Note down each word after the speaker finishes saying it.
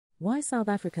Why South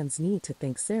Africans need to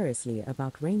think seriously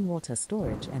about rainwater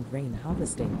storage and rain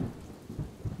harvesting.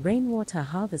 Rainwater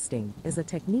harvesting is a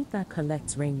technique that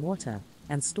collects rainwater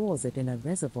and stores it in a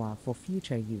reservoir for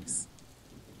future use.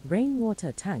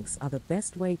 Rainwater tanks are the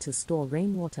best way to store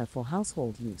rainwater for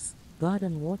household use,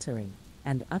 garden watering,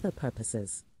 and other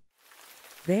purposes.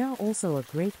 They are also a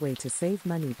great way to save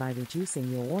money by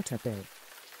reducing your water bill.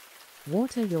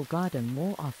 Water your garden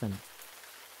more often.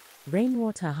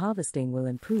 Rainwater harvesting will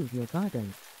improve your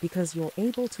garden because you're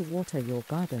able to water your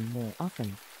garden more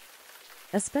often.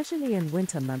 Especially in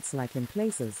winter months like in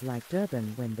places like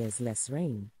Durban when there's less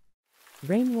rain.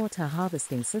 Rainwater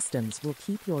harvesting systems will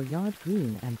keep your yard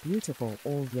green and beautiful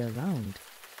all year round.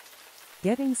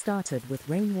 Getting started with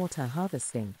rainwater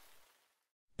harvesting.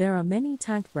 There are many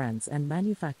tank brands and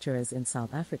manufacturers in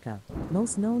South Africa.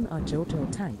 Most known are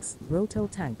Jojo Tanks, Roto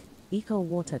Tank,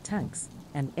 Water Tanks,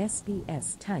 and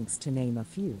SBS Tanks to name a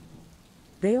few.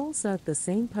 They all serve the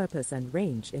same purpose and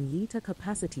range in liter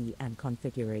capacity and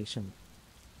configuration.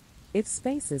 If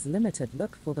space is limited,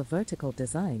 look for the vertical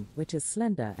design, which is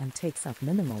slender and takes up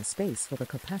minimal space for the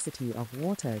capacity of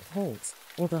water it holds,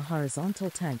 or the horizontal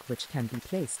tank, which can be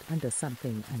placed under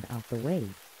something and out the way.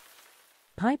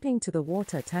 Piping to the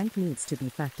water tank needs to be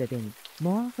factored in.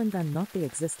 More often than not, the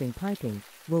existing piping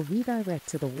will redirect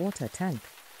to the water tank.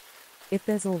 If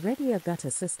there's already a gutter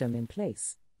system in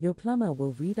place, your plumber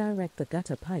will redirect the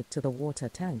gutter pipe to the water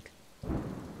tank.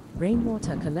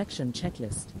 Rainwater collection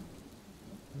checklist.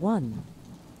 1.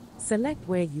 Select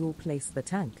where you'll place the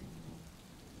tank.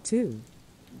 2.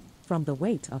 From the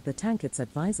weight of the tank, it's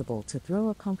advisable to throw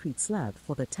a concrete slab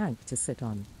for the tank to sit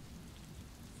on.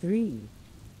 3.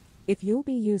 If you'll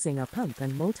be using a pump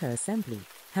and motor assembly,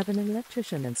 have an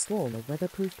electrician install a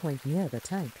weatherproof point near the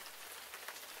tank.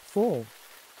 4.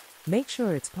 Make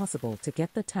sure it's possible to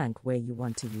get the tank where you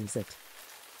want to use it.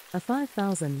 A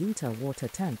 5,000-liter water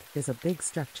tank is a big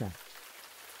structure.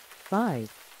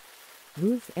 5.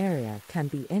 Roof area can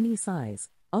be any size.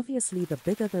 Obviously, the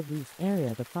bigger the roof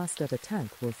area, the faster the tank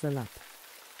will fill up.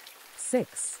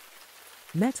 6.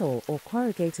 Metal or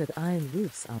corrugated iron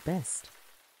roofs are best.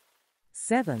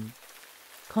 7.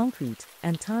 Concrete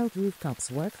and tiled rooftops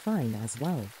work fine as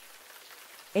well.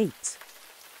 8.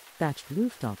 Thatched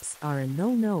rooftops are a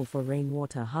no-no for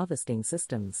rainwater harvesting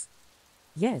systems.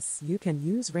 Yes, you can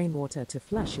use rainwater to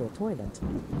flush your toilet.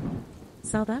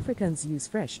 South Africans use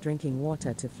fresh drinking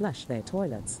water to flush their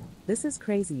toilets. This is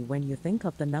crazy when you think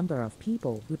of the number of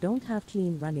people who don't have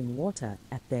clean running water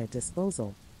at their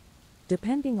disposal.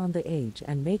 Depending on the age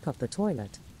and make of the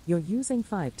toilet, you're using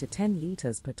 5 to 10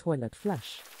 liters per toilet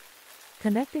flush.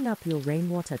 Connecting up your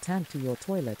rainwater tank to your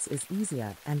toilets is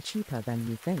easier and cheaper than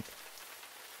you think.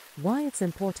 Why it's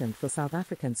important for South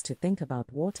Africans to think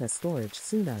about water storage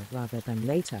sooner rather than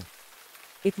later.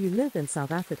 If you live in South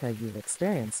Africa, you'll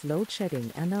experience load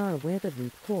shedding and are aware the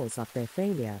root cause of their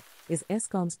failure is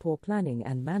Eskom's poor planning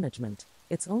and management.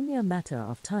 It's only a matter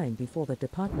of time before the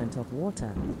Department of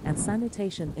Water and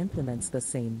Sanitation implements the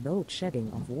same load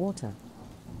shedding of water.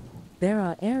 There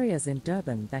are areas in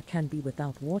Durban that can be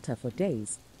without water for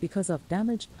days because of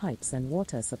damaged pipes and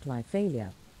water supply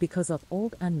failure, because of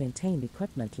old unmaintained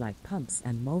equipment like pumps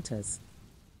and motors.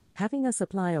 Having a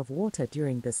supply of water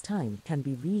during this time can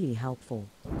be really helpful.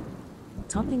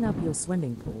 Topping up your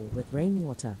swimming pool with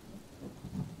rainwater.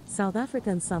 South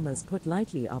African summers, put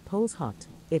lightly, are pose hot.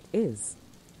 It is.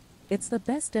 It's the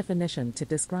best definition to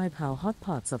describe how hot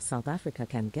parts of South Africa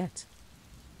can get.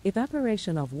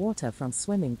 Evaporation of water from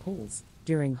swimming pools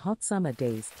during hot summer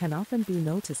days can often be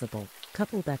noticeable.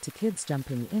 Couple that to kids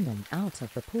jumping in and out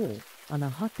of the pool on a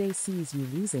hot day sees you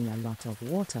losing a lot of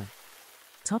water.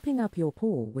 Topping up your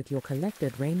pool with your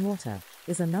collected rainwater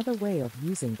is another way of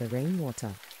using the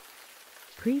rainwater.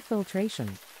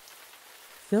 Pre-filtration.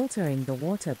 Filtering the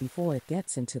water before it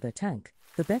gets into the tank.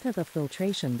 The better the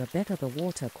filtration, the better the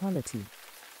water quality.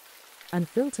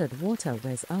 Unfiltered water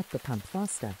wears out the pump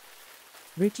faster.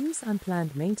 Reduce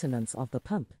unplanned maintenance of the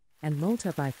pump and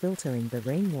motor by filtering the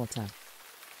rainwater.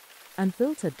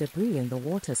 Unfiltered debris in the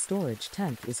water storage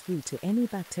tank is food to any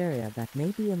bacteria that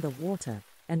may be in the water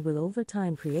and will over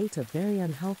time create a very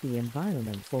unhealthy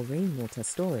environment for rainwater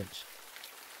storage.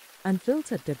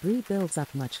 Unfiltered debris builds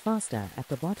up much faster at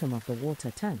the bottom of the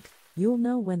water tank. You'll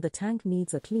know when the tank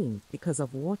needs a clean because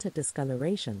of water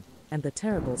discoloration and the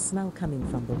terrible smell coming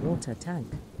from the water tank.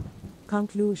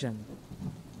 Conclusion.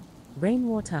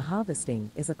 Rainwater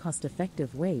harvesting is a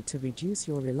cost-effective way to reduce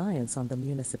your reliance on the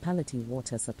municipality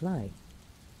water supply.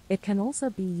 It can also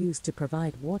be used to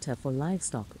provide water for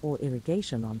livestock or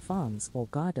irrigation on farms or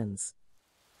gardens.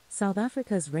 South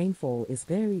Africa's rainfall is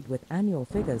varied with annual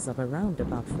figures of around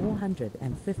about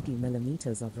 450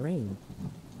 millimeters of rain.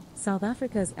 South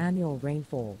Africa's annual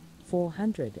rainfall,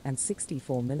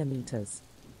 464 millimeters.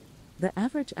 The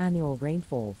average annual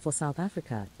rainfall for South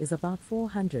Africa is about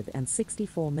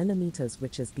 464 millimeters,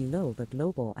 which is below the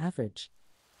global average.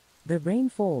 The rain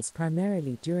falls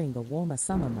primarily during the warmer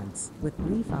summer months, with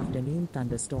brief afternoon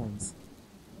thunderstorms.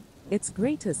 It's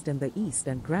greatest in the east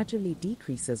and gradually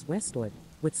decreases westward,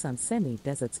 with some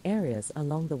semi-desert areas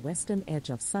along the western edge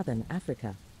of southern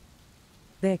Africa.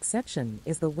 The exception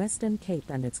is the Western Cape,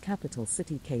 and its capital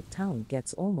city Cape Town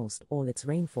gets almost all its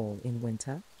rainfall in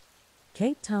winter.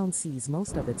 Cape Town sees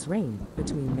most of its rain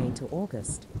between May to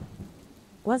August.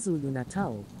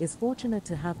 KwaZulu-Natal is fortunate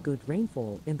to have good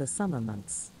rainfall in the summer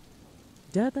months.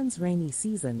 Durban's rainy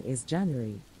season is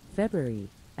January, February,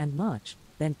 and March,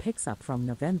 then picks up from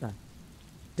November.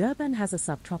 Durban has a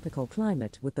subtropical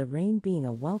climate, with the rain being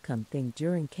a welcome thing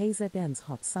during KZN's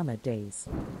hot summer days.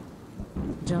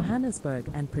 Johannesburg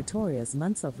and Pretoria's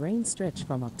months of rain stretch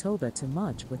from October to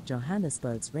March, with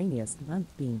Johannesburg's rainiest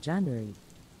month being January.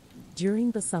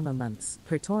 During the summer months,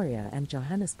 Pretoria and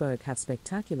Johannesburg have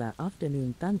spectacular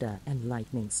afternoon thunder and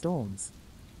lightning storms.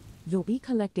 You'll be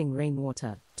collecting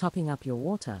rainwater, topping up your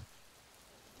water.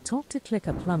 Talk to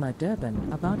Plumber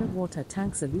Durban about a water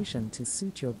tank solution to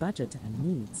suit your budget and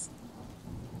needs.